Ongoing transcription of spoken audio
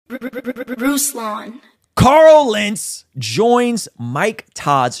Ruslan. Carl Lentz joins Mike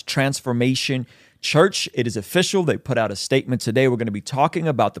Todd's Transformation Church. It is official. They put out a statement today. We're going to be talking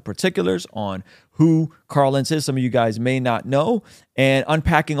about the particulars on who Carl Lentz is. Some of you guys may not know. And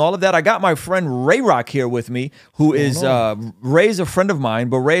unpacking all of that, I got my friend Ray Rock here with me, who is Ray's a friend of mine,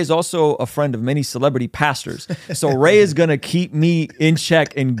 but Ray is also a friend of many celebrity pastors. So Ray is going to keep me in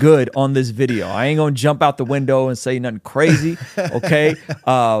check and good on this video. I ain't going to jump out the window and say nothing crazy, okay?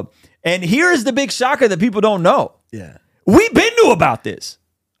 And here's the big shocker that people don't know. Yeah. We've been knew about this.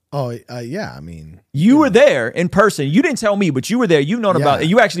 Oh, yeah. I mean, you were there in person. You didn't tell me, but you were there. You've known about it.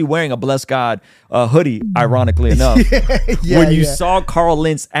 You actually wearing a Bless God hoodie, ironically enough, when you saw Carl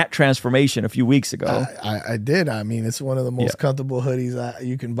Lentz at Transformation a few weeks ago. I did. I mean, it's one of the most comfortable hoodies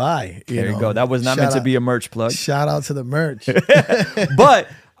you can buy. There you go. That was not meant to be a merch plug. Shout out to the merch. But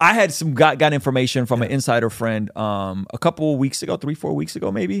I had got information from an insider friend a couple weeks ago, 3-4 weeks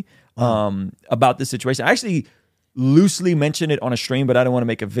ago maybe, about this situation. I actually loosely mentioned it on a stream, but I didn't want to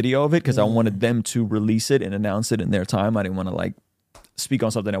make a video of it because I wanted them to release it and announce it in their time. I didn't want to speak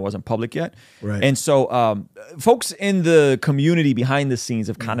on something that wasn't public yet. Right. And so folks in the community behind the scenes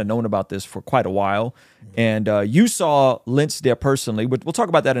have kind of known about this for quite a while. And you saw Lentz there personally. We'll talk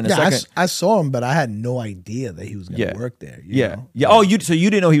about that in a second. I saw him, but I had no idea that he was going to work there. You know? Oh, so you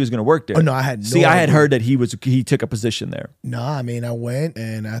didn't know he was going to work there? Oh, no, I had no See, I had idea. heard that he took a position there. No, I mean, I went,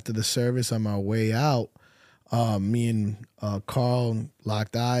 and after the service on my way out, me and Carl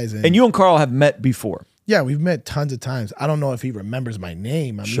locked eyes. And you and Carl have met before. Yeah, we've met tons of times. I don't know if he remembers my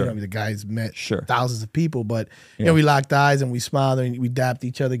name. I mean, Sure. you know, the guy's met Sure. thousands of people, but you know, we locked eyes and we smiled and we dapped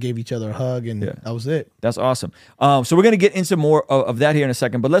each other, gave each other a hug, and that was it. That's awesome. So we're going to get into more of that here in a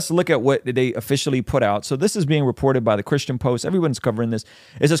second, but let's look at what they officially put out. So this is being reported by the Christian Post. Everyone's covering this.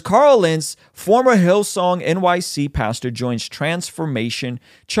 It says, Carl Lentz, former Hillsong NYC pastor, joins Transformation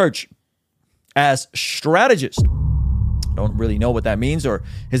Church as strategist. Don't really know what that means or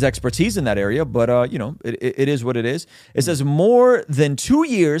his expertise in that area, but it is what it is. It says more than 2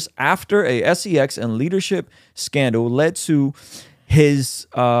 years after a SEX and leadership scandal led to his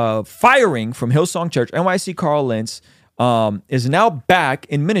firing from Hillsong Church, NYC Carl Lentz is now back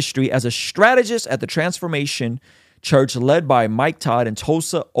in ministry as a strategist at the Transformation Church led by Mike Todd in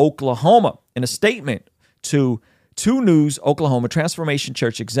Tulsa, Oklahoma. In a statement to 2 News, Oklahoma, Transformation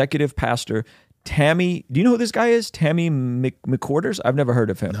Church executive pastor Tammy, do you know who this guy is? Tammy McQuarters? I've never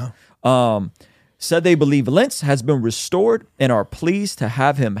heard of him. No. Said they believe Lentz has been restored and are pleased to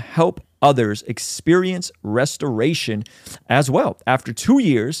have him help others experience restoration as well. After 2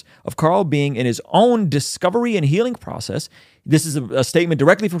 years of Carl being in his own discovery and healing process, this is a statement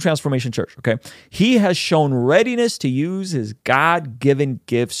directly from Transformation Church, okay? He has shown readiness to use his God-given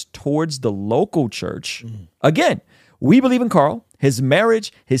gifts towards the local church. Again, we believe in Carl, his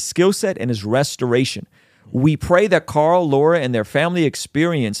marriage, his skill set, and his restoration. We pray that Carl, Laura, and their family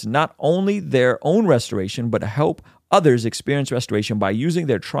experience not only their own restoration, but help others experience restoration by using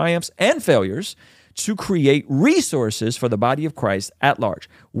their triumphs and failures to create resources for the body of Christ at large.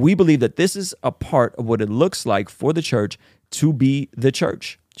 We believe that this is a part of what it looks like for the church to be the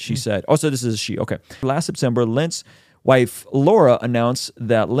church, she said. Also, this is a she. Okay. Last September, Lentz's wife, Laura, announced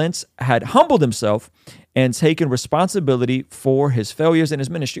that Lentz had humbled himself and taken responsibility for his failures in his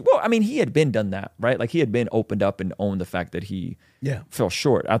ministry. Well, I mean, he had been done that, right? Like he had been opened up and owned the fact that he fell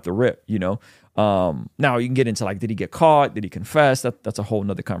short at the rip, you know? Now you can get into did he get caught? Did he confess? That's a whole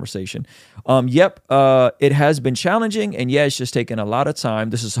nother conversation. It has been challenging, and it's just taken a lot of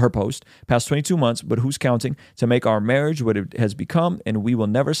time. This is her post, past 22 months, but who's counting, to make our marriage what it has become, and we will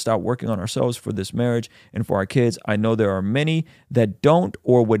never stop working on ourselves for this marriage and for our kids. I know there are many that don't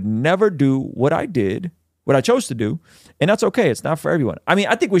or would never do what I chose to do, and that's okay. It's not for everyone. I mean,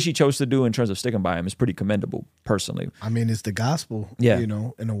 I think what she chose to do in terms of sticking by him is pretty commendable, personally. I mean, it's the gospel, you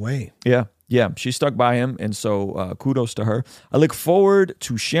know, in a way. Yeah, she stuck by him, and so kudos to her. I look forward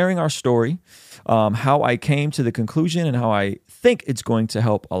to sharing our story, how I came to the conclusion and how I think it's going to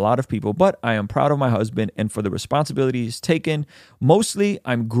help a lot of people, but I am proud of my husband and for the responsibilities taken. Mostly,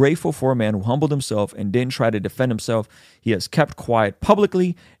 I'm grateful for a man who humbled himself and didn't try to defend himself. He has kept quiet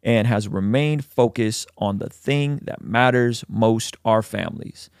publicly and has remained focused on the thing that matters most, our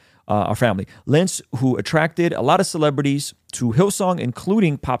family. Lentz, who attracted a lot of celebrities to Hillsong,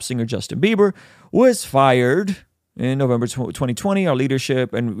 including pop singer Justin Bieber, was fired in November 2020, our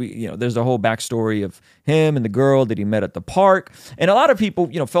leadership, and there's the whole backstory of him and the girl that he met at the park. And a lot of people,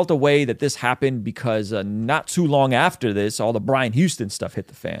 felt a way that this happened because not too long after this, all the Brian Houston stuff hit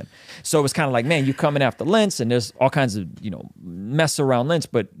the fan. So it was kind of like, man, you coming after Lentz, and there's all kinds of, mess around Lentz,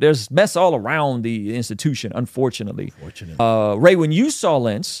 but there's mess all around the institution, unfortunately. Ray, when you saw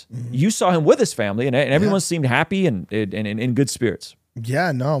Lentz, you saw him with his family, and everyone seemed happy and in good spirits.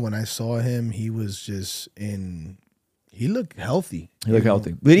 Yeah, no, when I saw him, he was just he looked healthy. He looked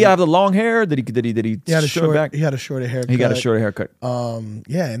healthy. Did he have the long hair? Did he had a short back? He had a shorter haircut. He got a shorter haircut.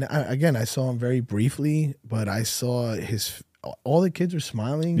 Yeah, and I saw him very briefly, but I saw all the kids were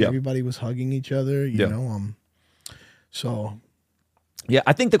smiling. Yeah. Everybody was hugging each other, you know. So yeah,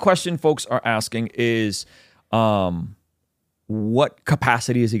 I think the question folks are asking is what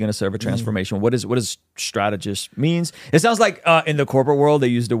capacity is he going to serve a transformation? What does strategist means? It sounds like in the corporate world, they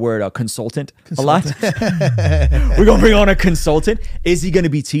use the word consultant a lot. We're going to bring on a consultant. Is he going to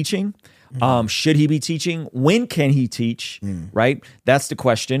be teaching? Should he be teaching? When can he teach? Right? That's the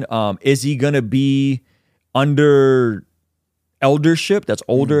question. Is he going to be under eldership that's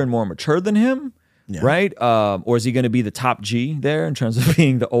older and more mature than him? Yeah. Right? Or is he going to be the top G there in terms of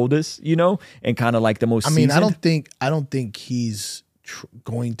being the oldest, and kind of like the most seasoned? I don't think he's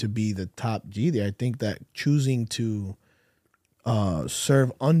going to be the top G there. I think that choosing to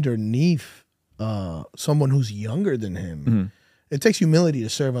serve underneath someone who's younger than him, it takes humility to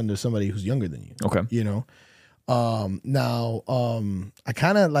serve under somebody who's younger than you. Okay. Now, I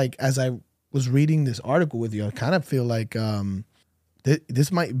kind of like, as I was reading this article with you, I kind of feel like this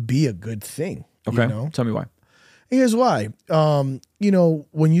might be a good thing. Okay. Tell me why. Here's why. When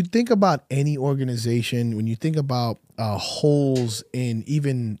you think about any organization, when you think about holes in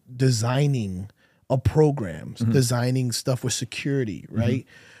even designing programs, designing stuff with security, right?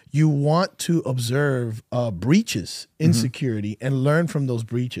 You want to observe breaches in security and learn from those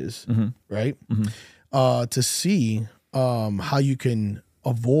breaches, right? To see how you can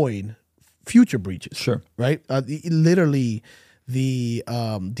avoid future breaches. Sure. Right? Literally, the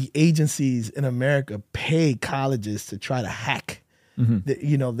agencies in America pay colleges to try to hack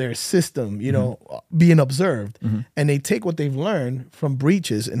their system, being observed, and they take what they've learned from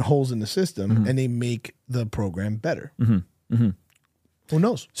breaches and holes in the system and they make the program better. Who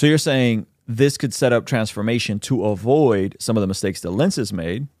knows? So you're saying this could set up transformation to avoid some of the mistakes that Lentz has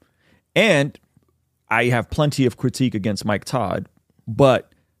made. And I have plenty of critique against Mike Todd,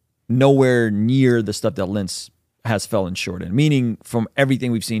 but nowhere near the stuff that Lentz has fallen short in. Meaning, from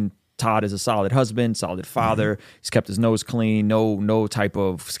everything we've seen, Todd is a solid husband, solid father. He's kept his nose clean, no type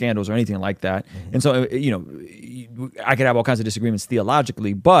of scandals or anything like that. And so, I could have all kinds of disagreements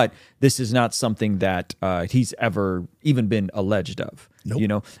theologically, but this is not something that he's ever even been alleged of.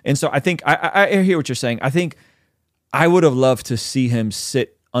 Nope. And so I think I hear what you're saying. I think I would have loved to see him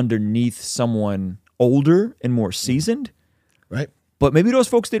sit underneath someone older and more seasoned. Right. But maybe those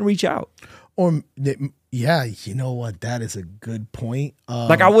folks didn't reach out. Or, yeah, you know what? That is a good point.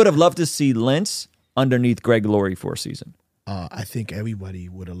 I would have loved to see Lentz underneath Greg Laurie for a season. I think everybody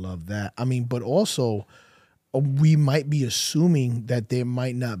would have loved that. I mean, but also, we might be assuming that there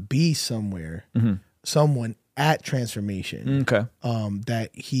might not be someone at Transformation. Okay. That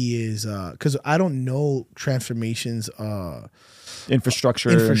he is, because I don't know Transformation's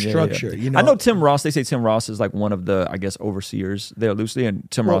infrastructure. Yeah. I know Tim Ross. They say Tim Ross is like one of the, I guess, overseers there loosely, and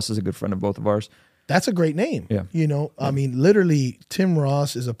Tim Ross is a good friend of both of ours. That's a great name. Yeah. I mean, literally, Tim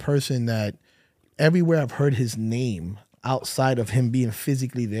Ross is a person that everywhere I've heard his name outside of him being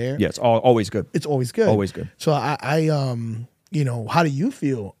physically there. Yeah, it's always good. It's always good. Always good. So I how do you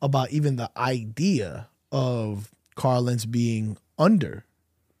feel about even the idea of Carl Lentz being under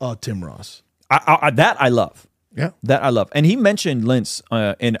Tim Ross? That I love. Yeah, that I love. And he mentioned Lentz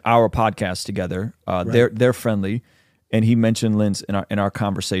in our podcast together. Right. They're friendly, and he mentioned Lentz in our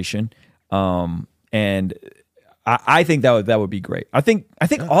conversation. And I think that would be great. I think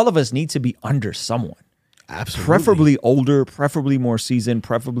all of us need to be under someone. Absolutely. Preferably older, preferably more seasoned,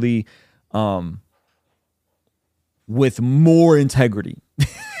 preferably with more integrity.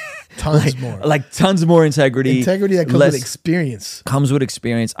 Tons more. Like tons more integrity. Integrity that comes with experience. Comes with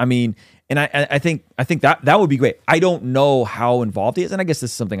experience. I mean, and I think that would be great. I don't know how involved he is, and I guess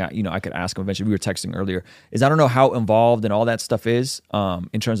this is something I could ask him eventually. We were texting earlier. I don't know how involved and all that stuff is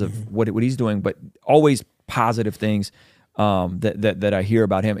in terms of what he's doing, but always positive things that I hear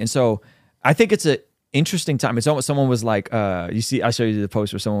about him. And so I think it's an interesting time. It's almost, someone was like, I showed you the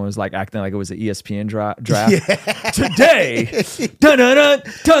post where someone was like acting like it was an ESPN draft. Yeah. Today,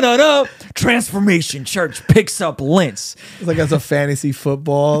 dun-dun-dun, Transformation Church picks up Lentz. It's like as a fantasy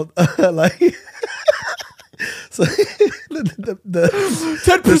football, like So the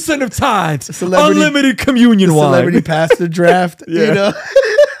 10% of tithes, celebrity- unlimited communion wine. celebrity pastor draft, Yeah. you know?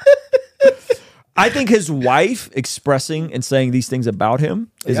 I think his wife expressing and saying these things about him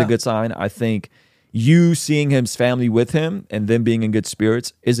is a Yeah. good sign. I think you seeing his family with him and them being in good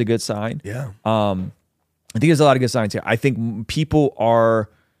spirits is a good sign. Yeah. I think there's a lot of good signs here. I think people are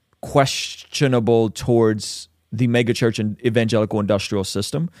questionable towards the megachurch and evangelical industrial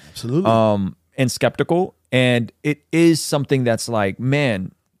system. Absolutely. And skeptical. And it is something that's like,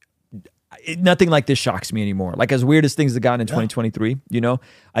 man, nothing like this shocks me anymore. Like as weird as things have gotten in 2023, you know,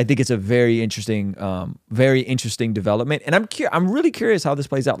 I think it's a very interesting development. And I'm really curious how this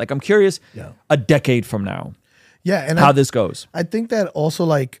plays out. Like I'm curious a decade from now, and how this goes. I think that also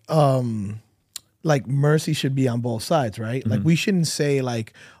like mercy should be on both sides, right? Like we shouldn't say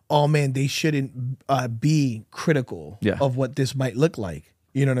like, oh man, they shouldn't be critical of what this might look like.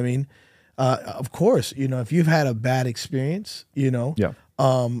 You know what I mean? Of course, you know, if you've had a bad experience, you know,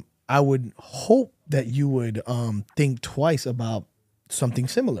 I would hope that you would think twice about something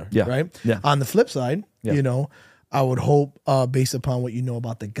similar, right? Yeah. On the flip side, you know, I would hope based upon what you know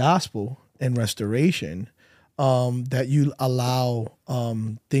about the gospel and restoration, that you allow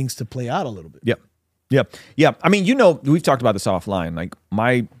things to play out a little bit. Yeah. I mean, you know, we've talked about this offline. Like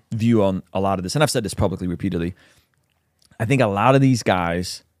my view on a lot of this, and I've said this publicly repeatedly, I think a lot of these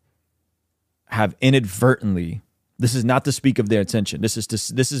guys have inadvertently, this is not to speak of their intention, this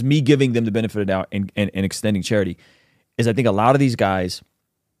is me giving them the benefit of the doubt and extending charity, is I think a lot of these guys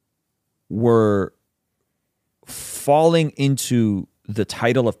were falling into the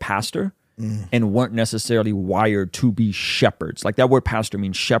title of pastor and weren't necessarily wired to be shepherds. Like that word pastor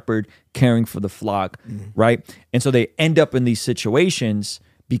means shepherd, caring for the flock, right? And so they end up in these situations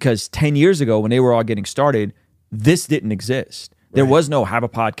because 10 years ago when they were all getting started, this didn't exist. There was no have a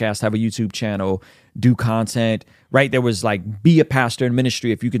podcast, have a YouTube channel, do content, right? There was like, be a pastor in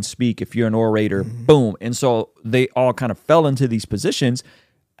ministry if you can speak, if you're an orator, boom. And so they all kind of fell into these positions,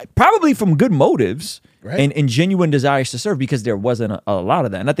 probably from good motives and genuine desires to serve, because there wasn't a lot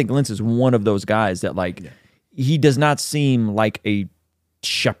of that. And I think Lentz is one of those guys that like, he does not seem like a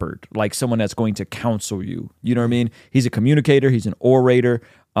shepherd, like someone that's going to counsel you. You know what I mean? He's a communicator, he's an orator,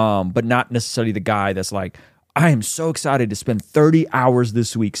 but not necessarily the guy that's like, I am so excited to spend 30 hours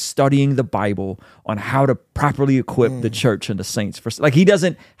this week studying the Bible on how to properly equip the church and the saints. For like, he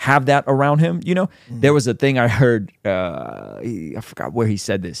doesn't have that around him, you know? There was a thing I heard, I forgot where he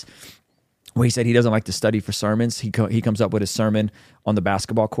said this, where he said he doesn't like to study for sermons. He comes up with his sermon on the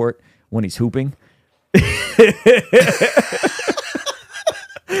basketball court when he's hooping. He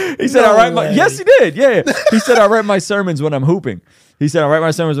said, yes, he did. Yeah. He said, I write my sermons when I'm hooping. And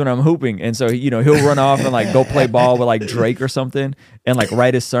so, you know, he'll run off and like go play ball with like Drake or something and like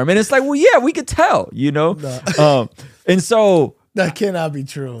write his sermon. It's like, well, yeah, we could tell, you know? No. And so. That cannot be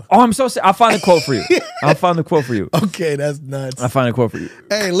true. Oh, I'm so sorry. I'll find a quote for you. Okay, that's nuts. I'll find a quote for you.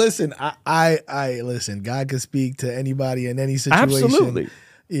 Hey, listen, I listen, God can speak to anybody in any situation. Absolutely.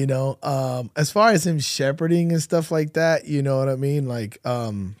 You know, as far as him shepherding and stuff like that, you know what I mean? Like,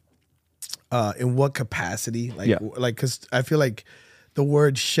 in what capacity? Like, cause I feel like the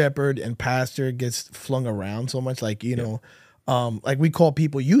word shepherd and pastor gets flung around so much. Like, you know, like we call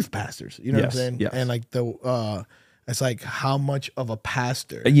people youth pastors, you know what I'm saying? Yes. And like it's like how much of a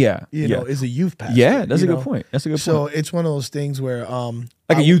pastor, you know, is a youth pastor. Yeah, that's a good point. So it's one of those things where,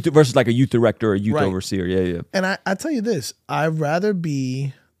 like a youth versus like a youth director or a youth overseer. Yeah. And I tell you this, I'd rather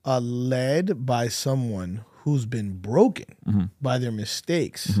be led by someone who's been broken by their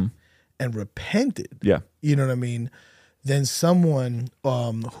mistakes and repented. Yeah. You know what I mean? Than someone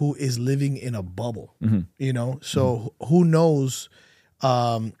who is living in a bubble, you know? So who knows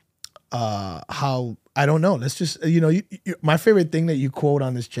how, I don't know. Let's just, you know, my favorite thing that you quote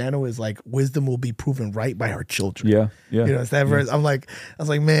on this channel is like, wisdom will be proven right by our children. Yeah. You know, it's that verse. I was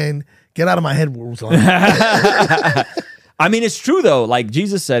like, man, get out of my head, Ruslan. I mean, it's true though. Like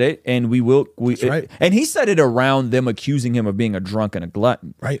Jesus said it, and and he said it around them accusing him of being a drunk and a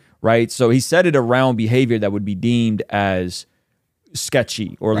glutton. Right. So he said it around behavior that would be deemed as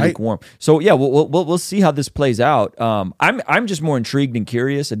sketchy or lukewarm. So yeah, we'll see how this plays out. I'm just more intrigued and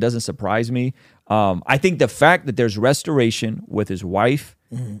curious. It doesn't surprise me. I think the fact that there's restoration with his wife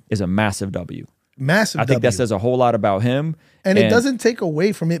is a massive W. I think that says a whole lot about him, and it doesn't take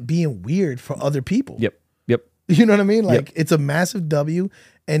away from it being weird for other people. Yep. You know what I mean? Like it's a massive W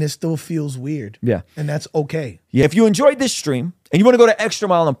and it still feels weird. Yeah. And that's okay. Yeah. If you enjoyed this stream and you want to go to Extra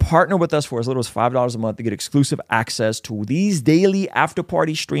Mile and partner with us for as little as $5 a month to get exclusive access to these daily after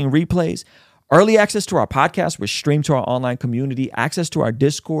party stream replays, Early access to our podcast, we're streamed to our online community, access to our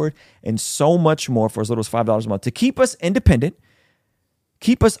Discord, and so much more for as little as $5 a month to keep us independent,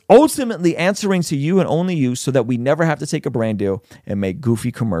 keep us ultimately answering to you and only you so that we never have to take a brand deal and make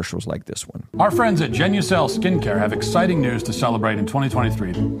goofy commercials like this one. Our friends at Genucel Skincare have exciting news to celebrate in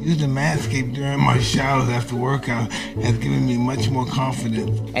 2023. Using Manscaped during my showers after workout has given me much more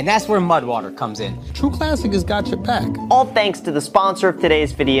confidence. And that's where Mudwater comes in. True Classic has got your back. All thanks to the sponsor of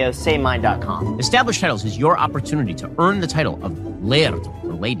today's video, SayMine.com. Established Titles is your opportunity to earn the title of Laird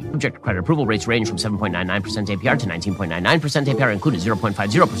or Lady. Subject to credit approval, rates range from 7.99% APR to 19.99% APR, included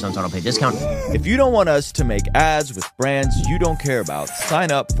 0.50% auto pay discount. If you don't want us to make ads with brands you don't care about,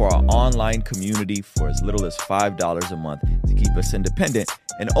 sign up for our online community for as little as $5 a month to keep us independent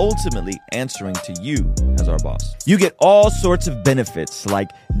and ultimately answering to you as our boss. You get all sorts of benefits like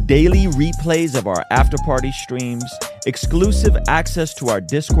daily replays of our after party streams, exclusive access to our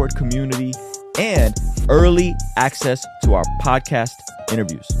Discord community, and early access to our podcast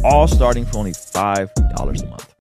interviews, all starting for only $5 a month.